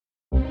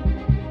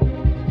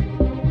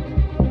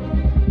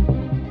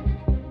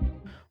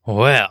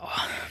Well,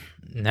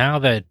 now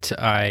that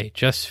I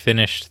just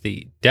finished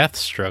the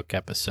Deathstroke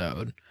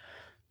episode,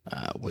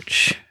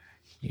 which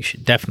you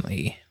should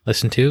definitely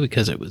listen to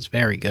because it was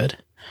very good,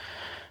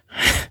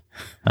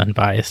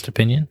 unbiased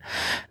opinion,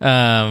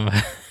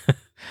 I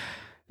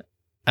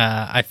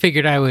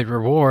figured I would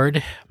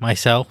reward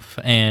myself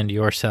and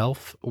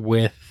yourself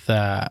with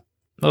a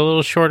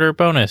little shorter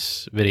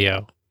bonus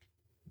video,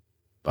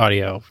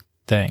 audio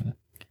thing,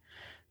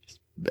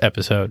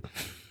 episode.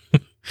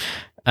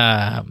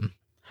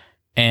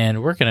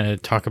 And we're going to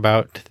talk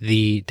about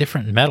the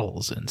different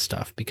metals and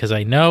stuff because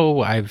I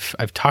know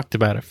I've talked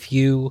about a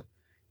few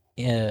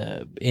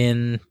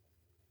in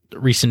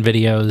recent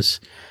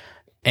videos,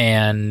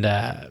 and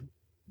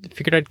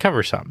figured I'd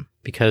cover some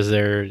because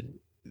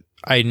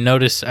I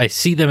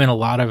see them in a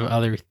lot of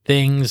other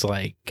things,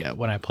 like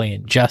when I play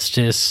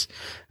Injustice,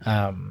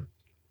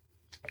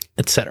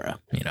 etc.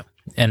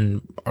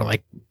 Or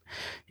like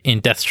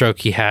in Deathstroke,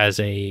 he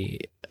has a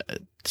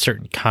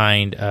certain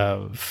kind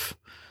of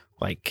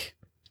like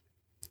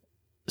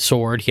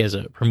sword. He has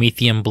a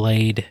Promethean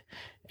blade,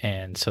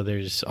 and so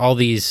there's all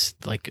these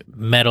like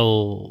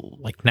metal,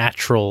 like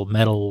natural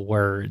metal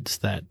words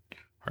that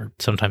are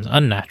sometimes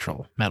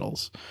unnatural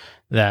metals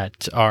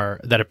that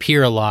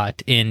appear a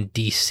lot in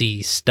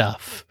DC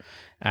stuff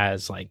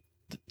as like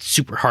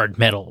super hard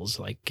metals,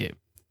 like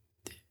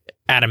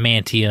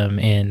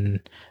adamantium in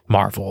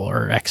Marvel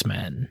or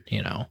X-Men,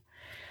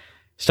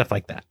 stuff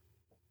like that.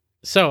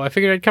 So I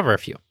figured I'd cover a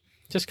few,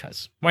 just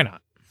cause. Why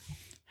not?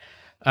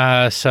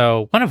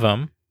 So one of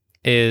them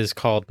is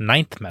called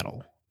Ninth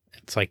Metal.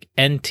 It's like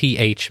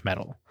NTH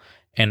metal,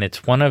 and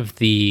it's one of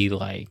the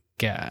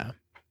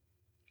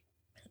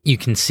you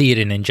can see it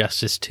in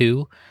Injustice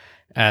 2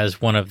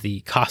 as one of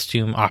the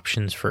costume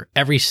options for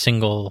every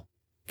single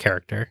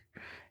character,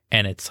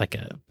 and it's like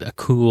a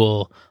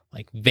cool,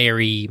 like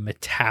very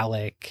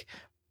metallic,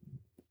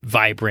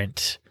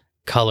 vibrant,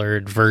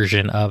 colored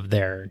version of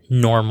their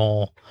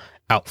normal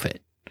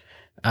outfit.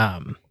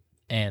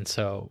 And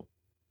so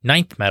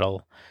Ninth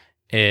Metal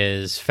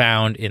is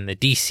found in the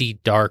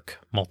DC Dark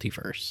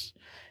multiverse.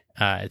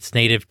 It's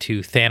native to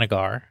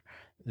Thanagar,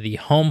 the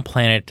home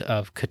planet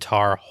of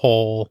Qatar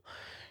Hol,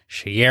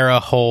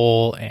 Shiera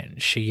Hol, and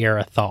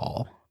Shiera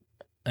Thal.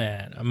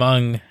 And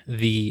among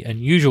the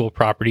unusual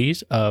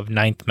properties of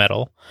Ninth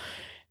Metal,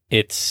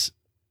 it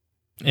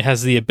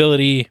has the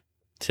ability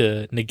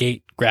to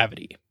negate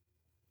gravity.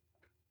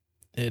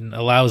 It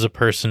allows a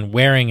person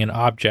wearing an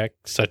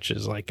object, such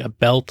as like a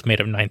belt made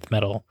of Ninth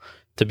Metal,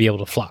 to be able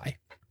to fly.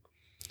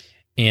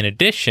 In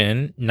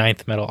addition,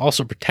 Ninth Metal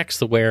also protects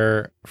the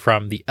wearer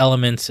from the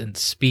elements and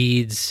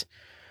speeds.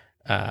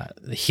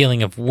 The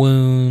healing of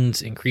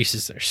wounds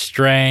increases their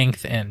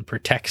strength and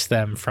protects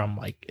them from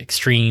like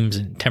extremes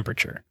in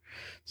temperature.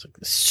 It's like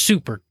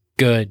super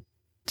good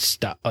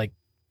stuff, like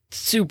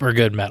super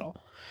good metal.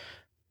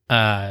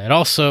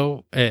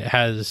 It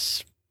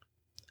has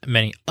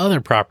many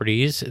other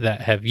properties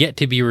that have yet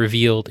to be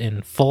revealed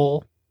in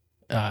full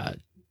to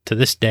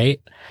this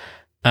date.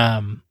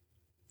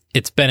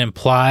 It's been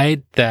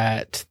implied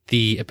that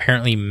the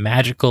apparently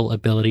magical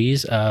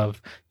abilities of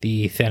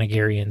the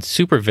Thanagarian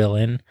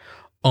supervillain,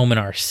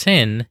 Ominar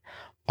Sin,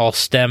 all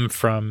stem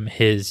from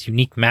his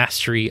unique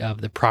mastery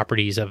of the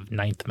properties of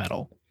Ninth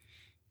Metal.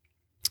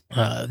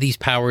 These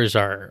powers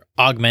are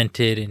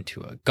augmented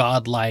into a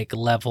godlike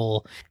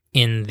level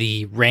in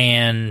the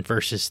Ran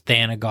versus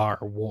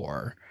Thanagar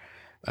war,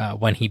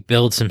 when he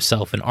builds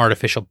himself an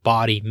artificial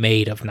body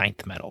made of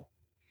Ninth Metal.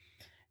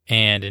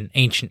 And in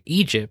ancient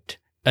Egypt,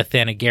 a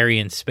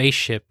Thanagarian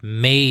spaceship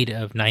made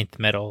of Ninth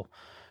Metal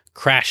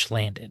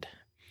crash-landed,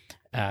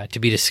 to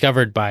be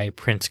discovered by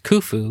Prince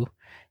Khufu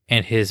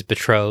and his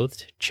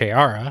betrothed,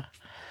 Cheara.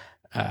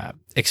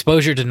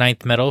 Exposure to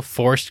Ninth Metal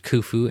forced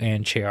Khufu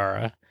and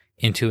Cheara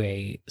into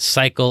a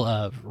cycle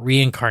of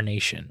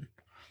reincarnation.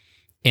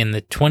 In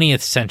the 20th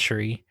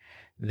century,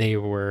 they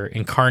were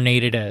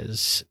incarnated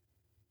as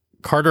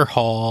Carter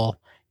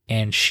Hall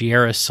and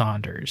Shiera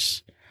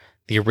Saunders,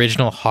 the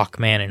original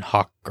Hawkman and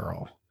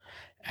Hawkgirl.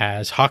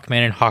 As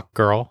Hawkman and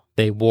Hawkgirl,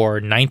 they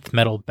wore Ninth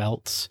Metal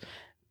belts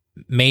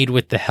made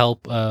with the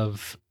help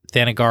of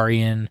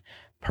Thanagarian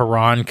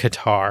Paran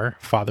Qatar,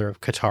 father of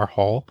Qatar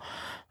Hall,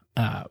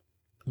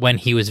 when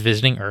he was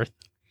visiting Earth.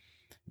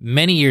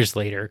 Many years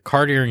later,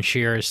 Carter and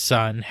Shiera's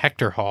son,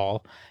 Hector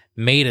Hall,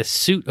 made a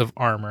suit of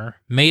armor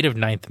made of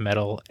Ninth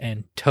Metal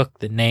and took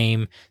the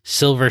name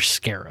Silver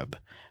Scarab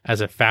as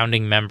a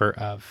founding member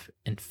of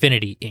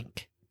Infinity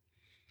Inc.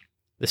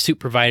 The suit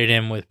provided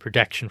him with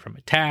protection from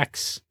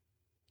attacks,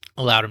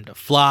 allowed him to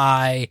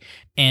fly,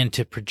 and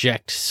to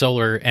project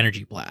solar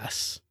energy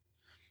blasts,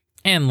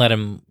 and let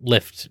him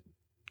lift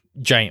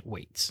giant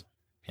weights,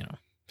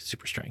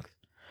 super strength.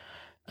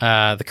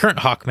 The current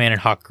Hawkman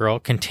and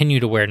Hawkgirl continue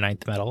to wear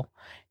Ninth Metal,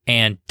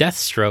 and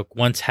Deathstroke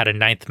once had a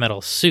Ninth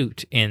Metal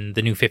suit in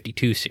the New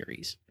 52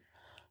 series.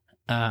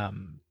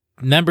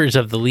 Members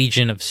of the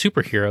Legion of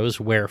Superheroes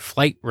wear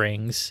flight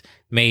rings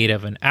made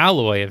of an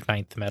alloy of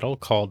Ninth Metal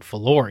called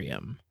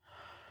Valorium.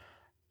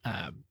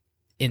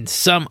 In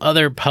some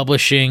other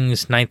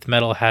publishings, Ninth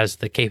Metal has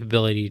the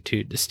capability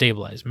to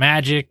destabilize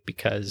magic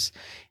because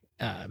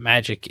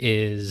magic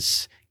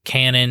is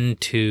canon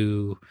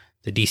to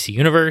the DC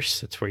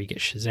universe. That's where you get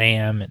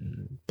Shazam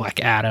and Black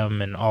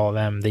Adam and all of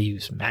them. They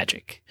use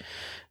magic.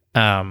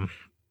 And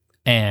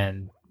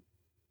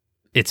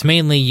it's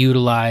mainly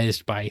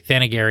utilized by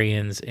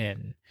Thanagarians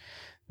in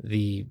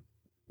the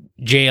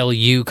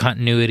JLU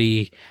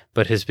continuity,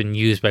 but has been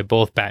used by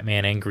both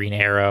Batman and Green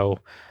Arrow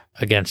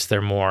against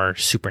their more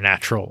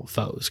supernatural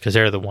foes, because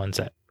they're the ones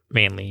that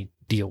mainly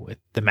deal with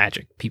the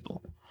magic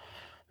people.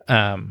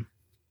 In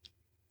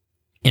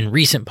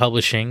recent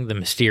publishing, the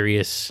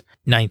mysterious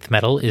Ninth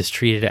Metal is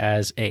treated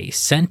as a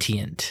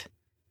sentient,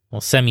 well,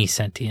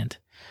 semi-sentient,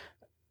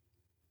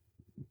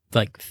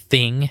 like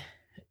thing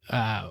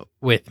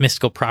with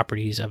mystical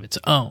properties of its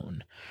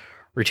own.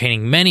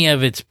 Retaining many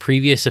of its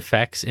previous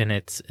effects in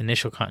its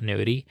initial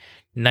continuity,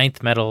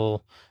 Ninth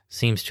Metal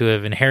seems to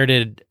have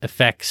inherited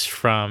effects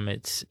from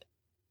its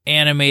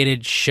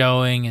animated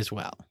showing as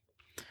well,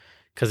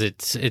 because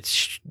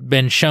it's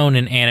been shown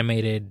in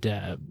animated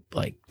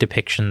like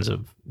depictions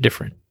of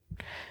different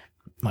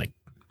like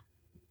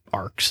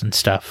arcs and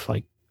stuff,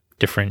 like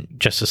different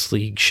Justice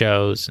League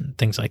shows and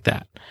things like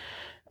that.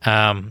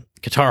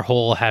 Qatar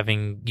Hole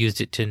having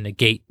used it to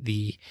negate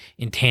the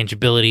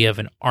intangibility of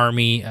an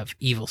army of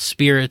evil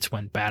spirits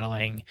when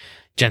battling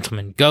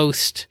Gentleman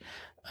Ghost.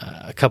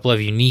 A couple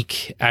of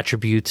unique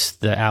attributes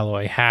the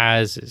alloy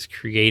has is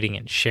creating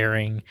and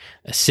sharing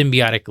a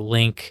symbiotic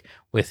link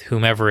with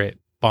whomever it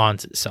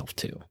bonds itself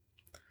to.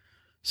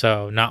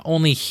 So not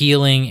only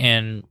healing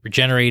and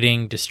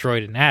regenerating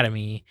destroyed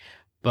anatomy,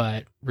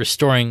 but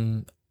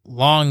restoring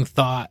long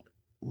thought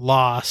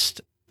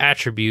lost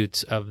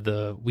attributes of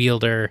the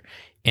wielder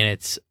in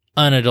its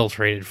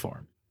unadulterated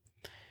form.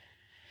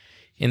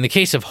 In the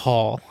case of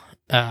Hall,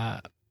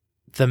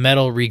 the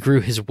metal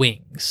regrew his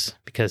wings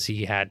because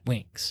he had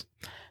wings,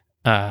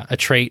 a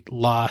trait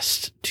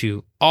lost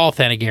to all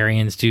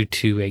Thanagarians due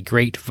to a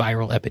great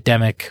viral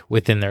epidemic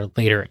within their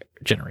later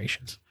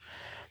generations.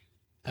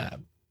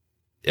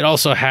 It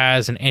also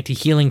has an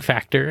anti-healing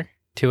factor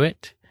to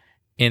it,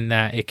 in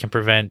that it can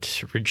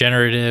prevent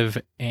regenerative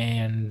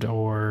and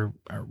or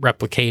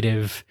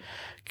replicative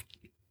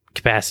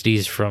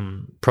capacities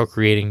from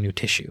procreating new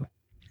tissue.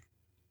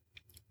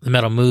 The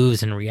metal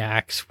moves and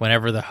reacts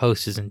whenever the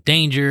host is in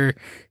danger,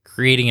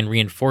 creating and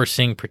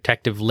reinforcing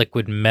protective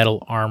liquid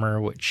metal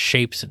armor, which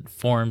shapes and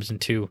forms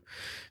into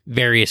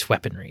various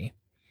weaponry.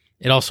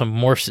 It also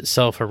morphs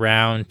itself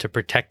around to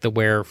protect the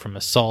wearer from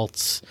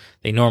assaults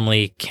they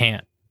normally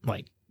can't,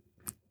 like,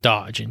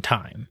 dodge in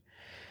time.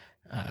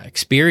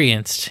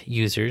 Experienced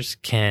users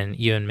can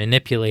even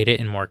manipulate it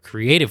in more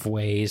creative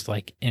ways,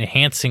 like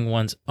enhancing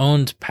one's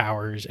own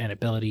powers and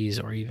abilities,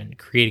 or even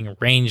creating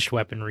ranged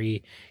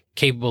weaponry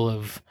capable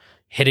of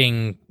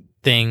hitting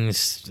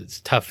things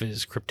as tough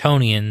as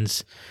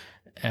Kryptonians,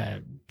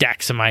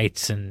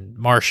 Daxamites, and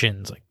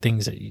Martians, like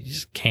things that you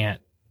just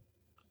can't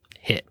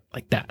hit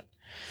like that.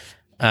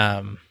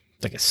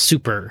 Like a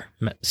super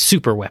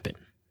weapon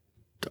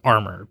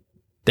armor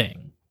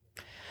thing.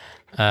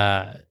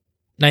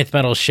 Ninth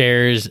Metal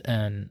shares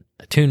an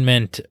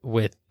attunement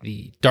with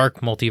the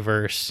Dark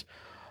Multiverse,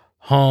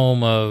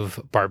 home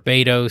of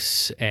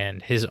Barbados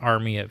and his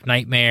army of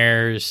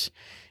nightmares.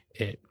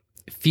 It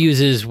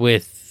fuses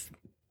with,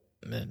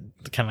 kind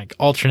of like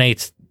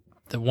alternates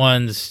the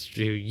ones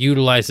who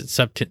utilize its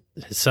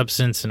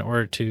substance in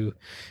order to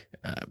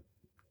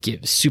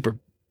give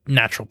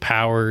supernatural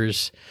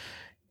powers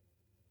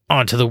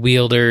onto the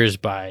wielders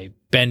by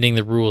bending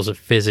the rules of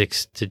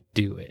physics to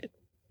do it.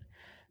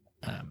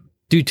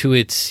 Due to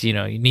its,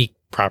 unique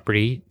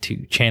property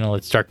to channel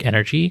its dark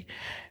energy,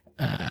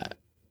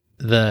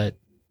 the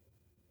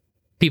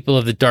people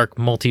of the Dark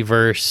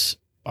Multiverse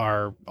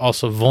are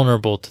also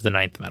vulnerable to the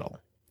Ninth Metal,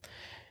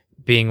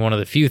 being one of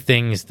the few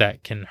things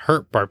that can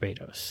hurt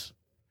Barbados.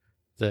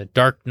 The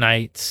Dark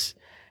Knights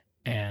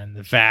and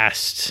the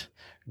vast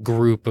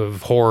group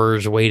of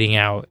horrors waiting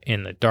out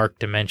in the dark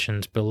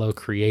dimensions below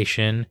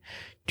creation,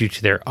 due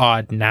to their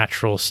odd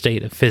natural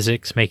state of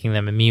physics, making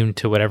them immune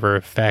to whatever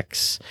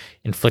effects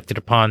inflicted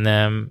upon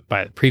them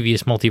by the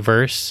previous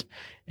multiverse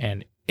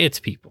and its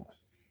people.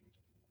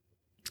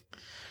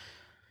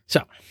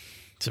 So,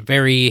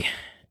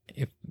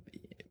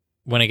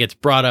 when it gets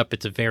brought up,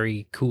 it's a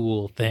very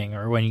cool thing.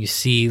 Or when you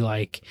see,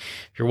 like,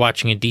 if you're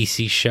watching a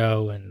DC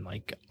show and,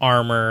 like,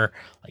 armor,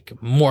 like,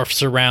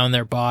 morphs around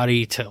their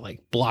body to,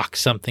 like, block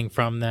something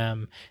from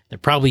them, they're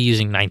probably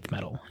using Ninth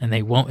Metal, and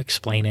they won't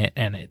explain it,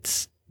 and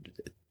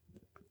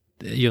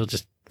you'll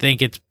just think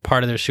it's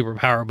part of their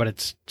superpower, but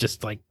it's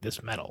just like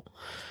this metal.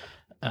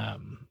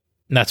 And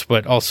that's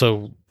what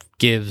also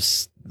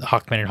gives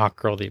Hawkman and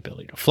Hawkgirl the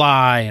ability to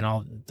fly and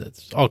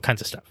all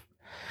kinds of stuff.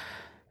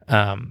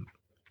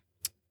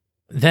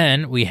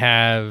 Then we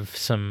have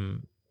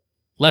some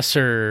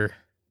lesser.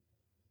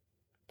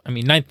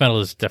 Ninth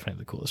Metal is definitely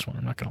the coolest one.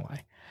 I'm not going to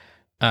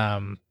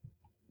lie.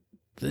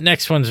 The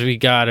next ones we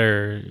got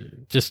are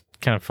just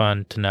kind of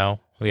fun to know.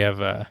 We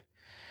have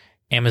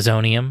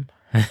Amazonium.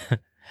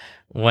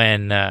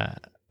 when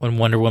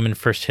Wonder Woman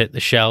first hit the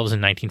shelves in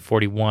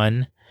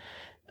 1941,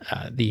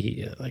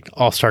 the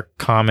All-Star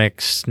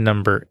Comics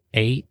number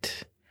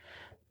 8.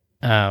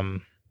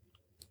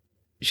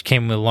 She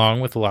came along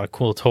with a lot of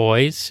cool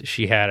toys.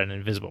 She had an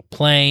invisible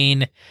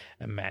plane,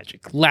 a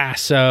magic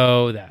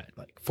lasso that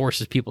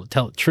forces people to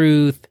tell the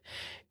truth,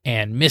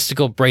 and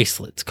mystical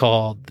bracelets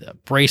called the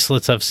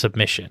Bracelets of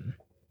Submission.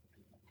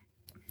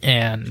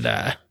 And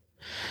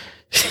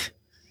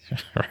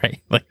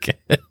right,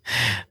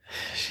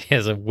 she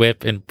has a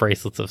whip and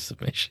Bracelets of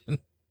Submission.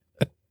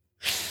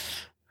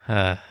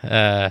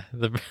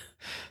 The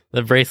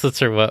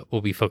bracelets are what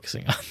we'll be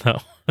focusing on,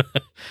 though,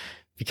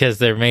 because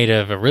they're made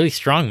of a really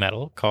strong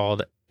metal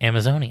called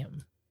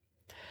Amazonium.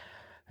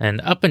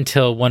 And up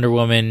until Wonder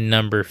Woman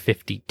number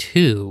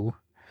 52,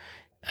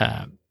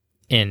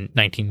 in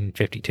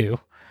 1952,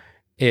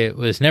 it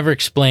was never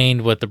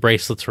explained what the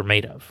bracelets were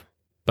made of.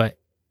 But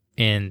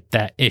in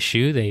that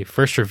issue, they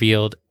first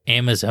revealed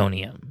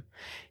Amazonium.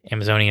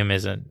 Amazonium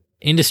is an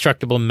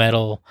indestructible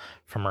metal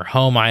from her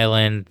home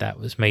island that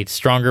was made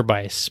stronger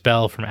by a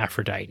spell from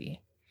Aphrodite,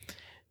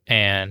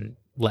 and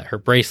let her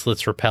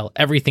bracelets repel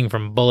everything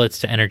from bullets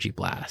to energy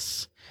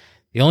blasts.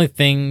 The only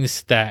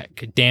things that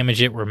could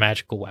damage it were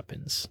magical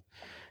weapons.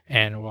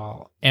 And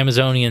while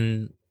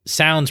Amazonian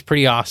sounds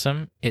pretty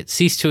awesome, it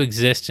ceased to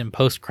exist in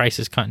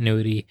post-crisis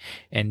continuity,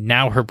 and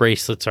now her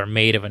bracelets are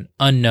made of an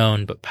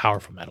unknown but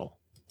powerful metal.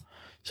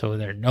 So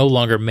they're no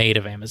longer made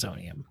of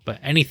Amazonium, but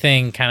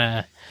anything kind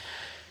of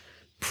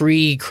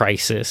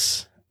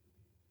pre-crisis,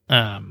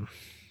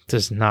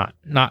 does not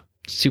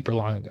super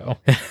long ago,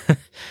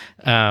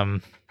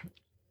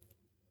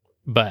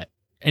 but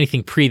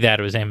anything pre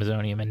that was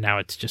Amazonium, and now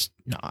it's just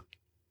not.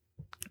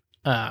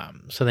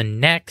 So the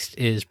next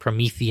is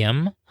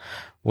Promethium,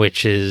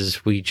 which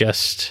is we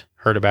just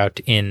heard about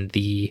in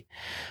the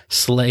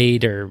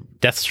Slade or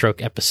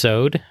Deathstroke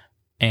episode,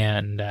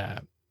 and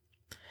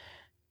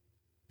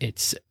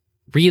it's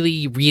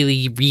really,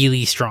 really,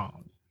 really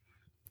strong.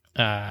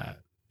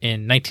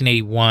 In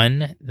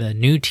 1981, the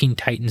new Teen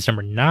Titans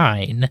number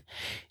 9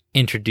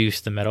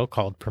 introduced the metal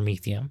called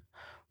Promethium,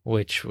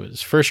 which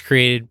was first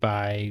created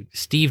by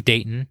Steve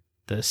Dayton,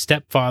 the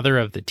stepfather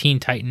of the Teen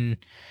Titan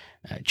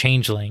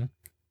Changeling,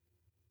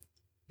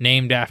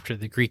 named after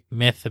the Greek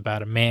myth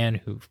about a man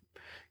who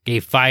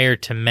gave fire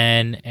to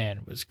men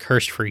and was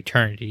cursed for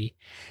eternity.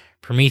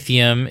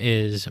 Promethium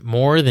is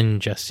more than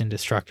just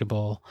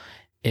indestructible.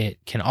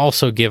 It can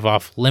also give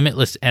off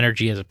limitless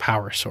energy as a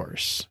power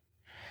source.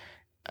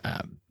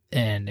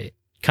 And it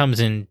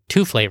comes in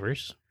 2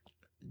 flavors,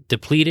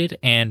 depleted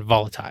and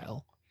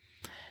volatile.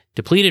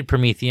 Depleted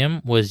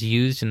Promethium was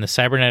used in the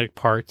cybernetic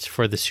parts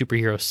for the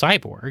superhero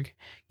Cyborg,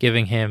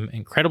 giving him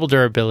incredible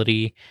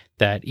durability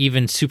that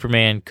even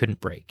Superman couldn't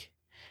break.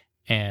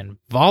 And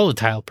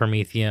volatile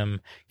Promethium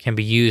can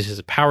be used as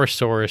a power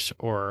source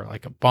or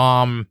like a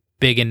bomb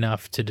big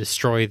enough to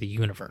destroy the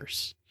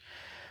universe.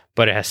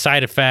 But it has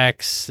side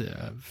effects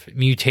of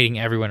mutating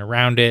everyone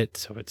around it,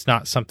 so it's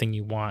not something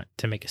you want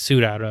to make a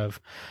suit out of,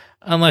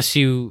 unless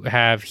you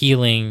have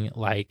healing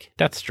like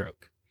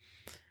Deathstroke,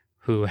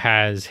 who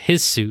has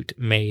his suit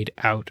made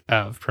out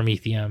of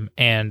Promethium,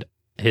 and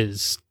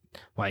his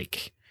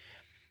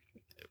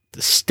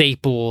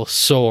staple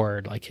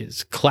sword,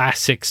 his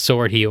classic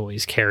sword he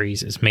always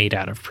carries, is made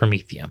out of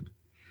Promethium.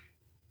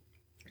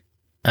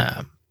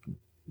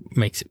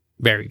 Makes it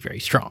very,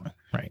 very strong,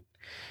 right?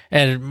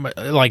 And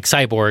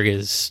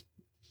Cyborg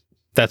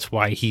that's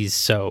why he's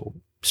so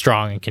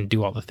strong and can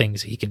do all the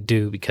things he can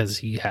do, because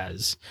he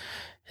has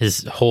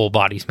his whole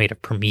body's made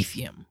of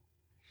Promethium.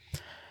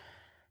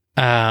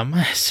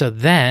 So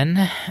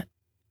then,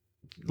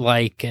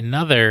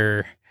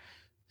 another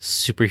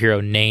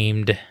superhero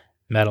named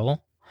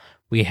metal,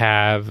 we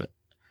have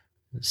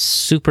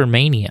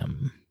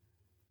Supermanium,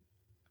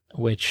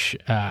 which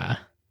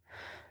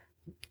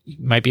you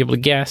might be able to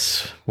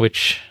guess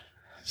which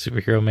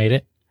superhero made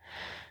it.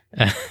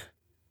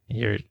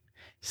 You're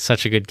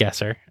such a good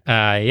guesser.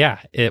 Yeah,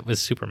 it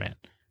was Superman,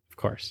 of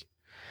course.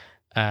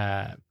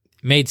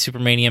 Made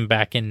Supermanium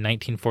back in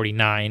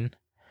 1949.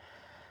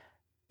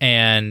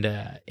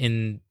 And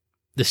in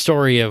the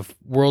story of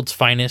World's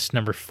Finest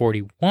number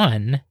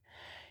 41,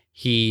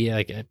 he,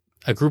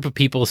 a group of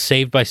people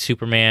saved by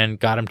Superman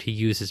got him to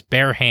use his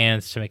bare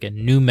hands to make a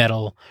new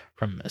metal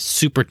from a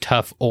super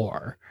tough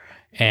ore.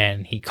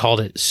 And he called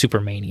it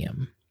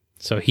Supermanium.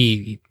 So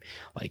he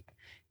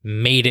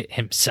made it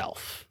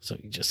himself. So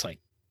he just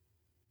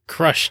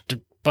crushed a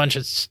bunch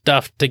of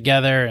stuff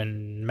together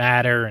and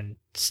matter and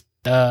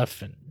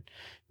stuff and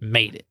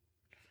made it.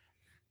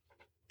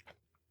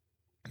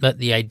 But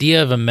the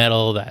idea of a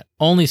metal that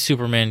only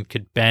Superman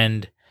could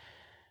bend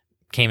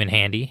came in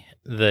handy.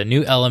 The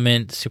new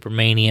element,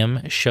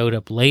 Supermanium, showed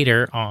up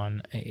later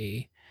on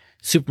a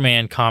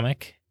Superman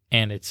comic,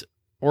 and its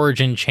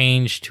origin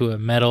changed to a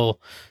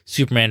metal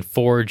Superman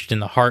forged in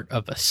the heart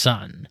of a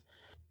sun.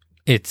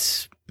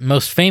 Its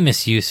most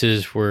famous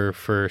uses were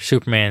for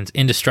Superman's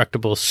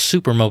indestructible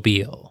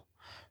supermobile,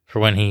 for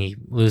when he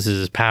loses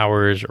his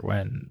powers or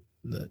when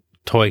the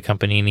toy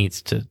company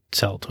needs to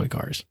sell toy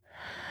cars.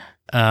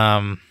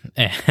 And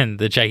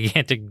the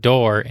gigantic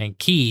door and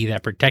key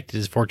that protected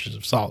his Fortress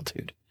of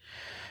Solitude.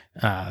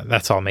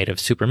 That's all made of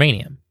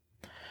supermanium.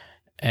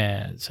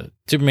 And so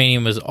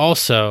supermanium was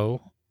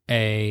also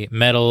a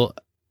metal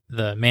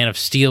the Man of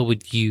Steel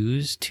would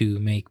use to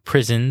make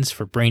prisons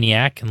for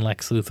Brainiac and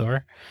Lex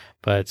Luthor,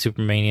 but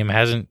supermanium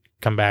hasn't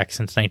come back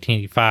since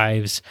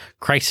 1985's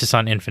Crisis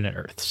on Infinite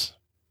Earths.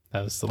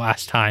 That was the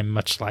last time,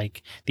 much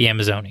like the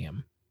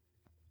Amazonium.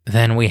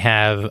 Then we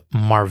have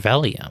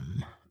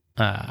Marvelium.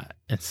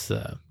 It's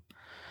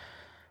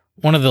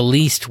one of the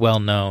least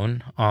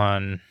well-known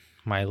on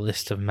my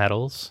list of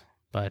metals,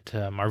 but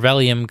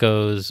Marvelium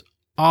goes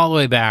all the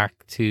way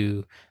back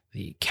to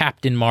the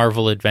Captain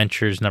Marvel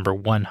Adventures number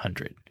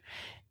 100,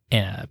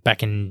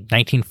 back in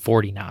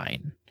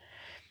 1949.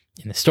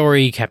 In the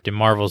story, Captain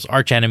Marvel's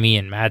archenemy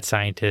and mad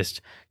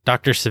scientist,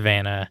 Dr.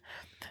 Savannah,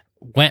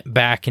 went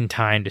back in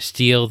time to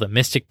steal the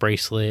mystic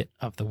bracelet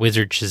of the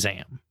wizard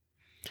Shazam,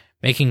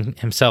 making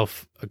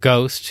himself a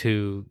ghost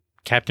who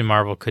Captain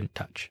Marvel couldn't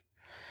touch.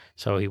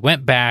 So he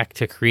went back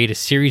to create a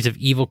series of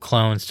evil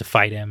clones to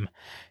fight him,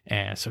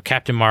 and so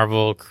Captain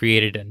Marvel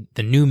created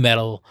the new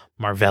metal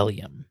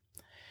Marvelium.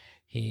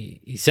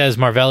 He says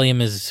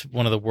Marvelium is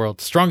one of the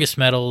world's strongest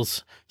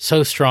metals,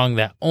 so strong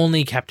that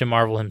only Captain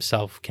Marvel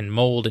himself can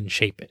mold and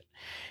shape it.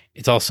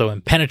 It's also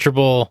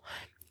impenetrable,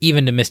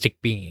 even to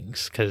mystic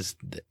beings, because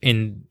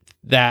in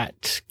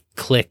that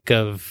clique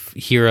of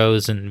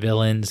heroes and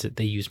villains,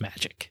 they use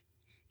magic.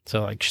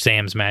 So like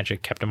Shazam's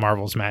magic, Captain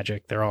Marvel's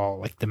magic, they're all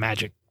like the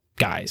magic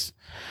guys.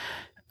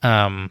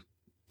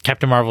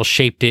 Captain Marvel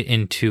shaped it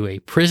into a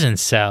prison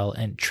cell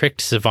and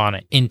tricked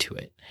Sivana into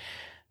it,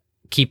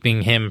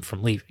 keeping him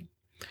from leaving.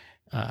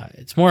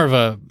 It's more of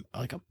a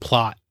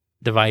plot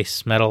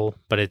device metal,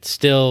 but it's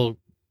still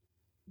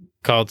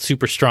called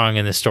super strong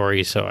in the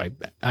story, so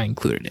I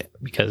included it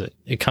because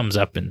it comes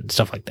up and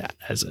stuff like that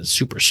as a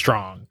super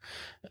strong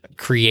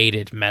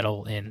created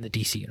metal in the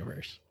DC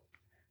universe.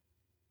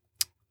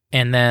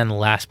 And then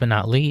last but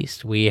not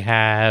least, we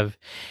have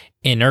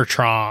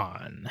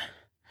Inertron.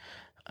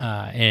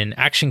 In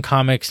Action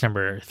Comics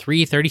number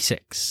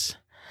 336,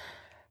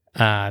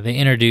 they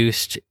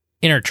introduced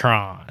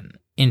Inertron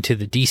into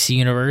the DC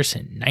universe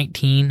in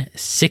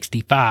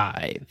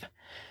 1965,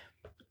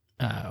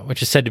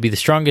 which is said to be the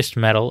strongest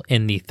metal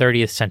in the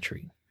 30th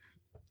century.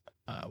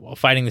 While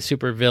fighting the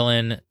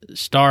supervillain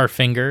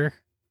Starfinger,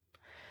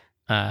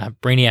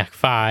 Brainiac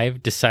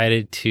 5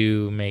 decided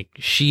to make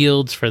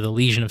shields for the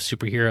Legion of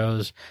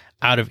Superheroes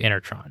out of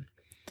Inertron,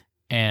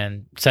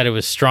 and said it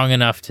was strong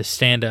enough to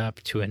stand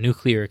up to a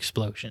nuclear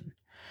explosion.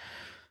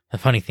 The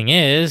funny thing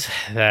is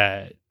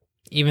that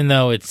even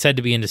though it's said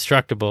to be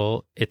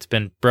indestructible, it's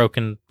been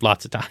broken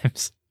lots of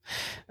times.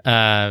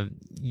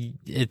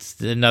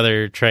 It's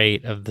another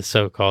trait of the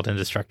so-called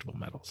indestructible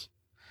metals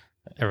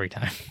every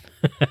time.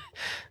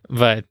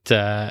 But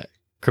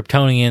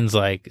Kryptonians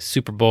like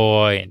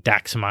Superboy and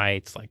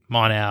Daxamites like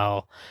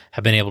Mon-El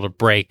have been able to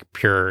break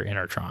pure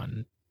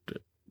Inertron.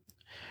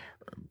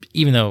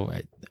 Even though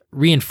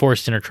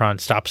reinforced Inertron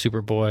stopped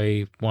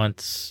Superboy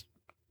once,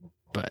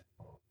 but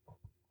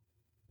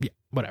yeah,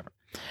 whatever.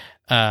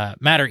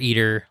 Matter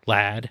Eater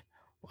lad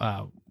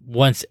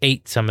once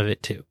ate some of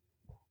it too.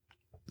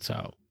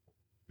 So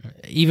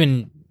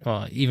even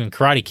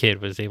Karate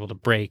Kid was able to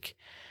break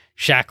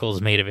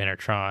shackles made of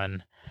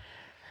Inertron.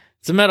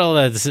 It's a metal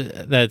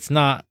that's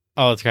not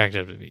all it's cracked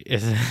up to be.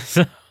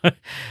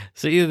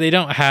 So either they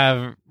don't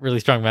have really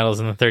strong metals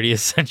in the 30th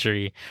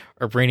century,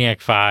 or Brainiac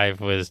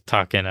 5 was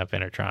talking up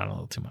Inertron a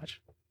little too much.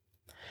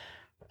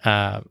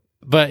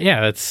 But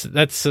yeah,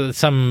 that's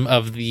some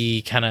of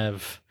the kind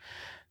of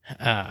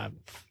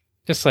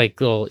just like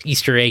little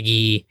Easter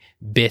eggy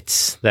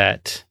bits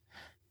that,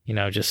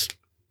 just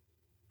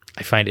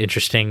I find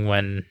interesting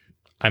when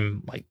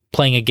I'm like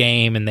playing a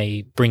game and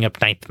they bring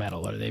up ninth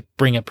metal or they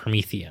bring up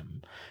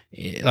Promethium,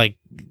 like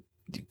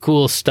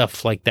cool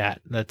stuff like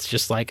that. That's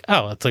just like,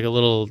 oh, it's like a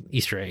little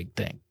Easter egg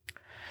thing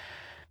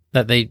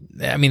that they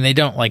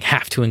don't like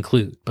have to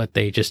include, but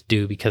they just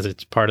do because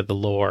it's part of the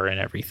lore and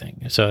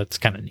everything. So it's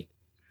kind of neat.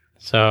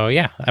 So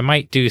yeah, I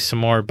might do some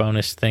more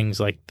bonus things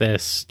like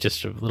this,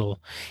 just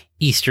little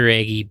Easter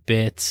eggy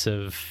bits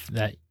of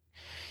that.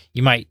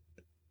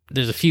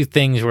 There's a few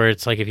things where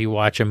it's like if you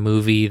watch a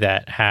movie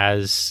that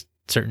has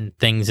certain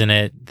things in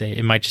it,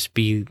 it might just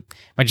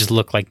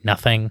look like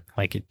nothing,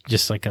 like it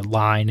just like a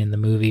line in the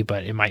movie,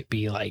 but it might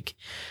be like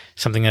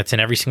something that's in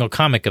every single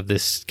comic of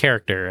this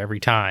character every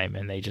time,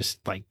 and they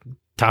just like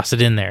toss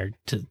it in there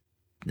to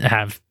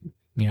have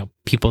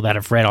people that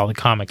have read all the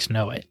comics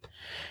know it,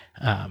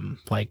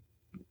 like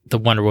the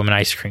Wonder Woman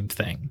ice cream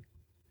thing.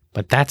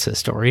 But that's a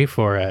story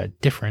for a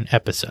different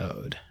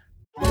episode.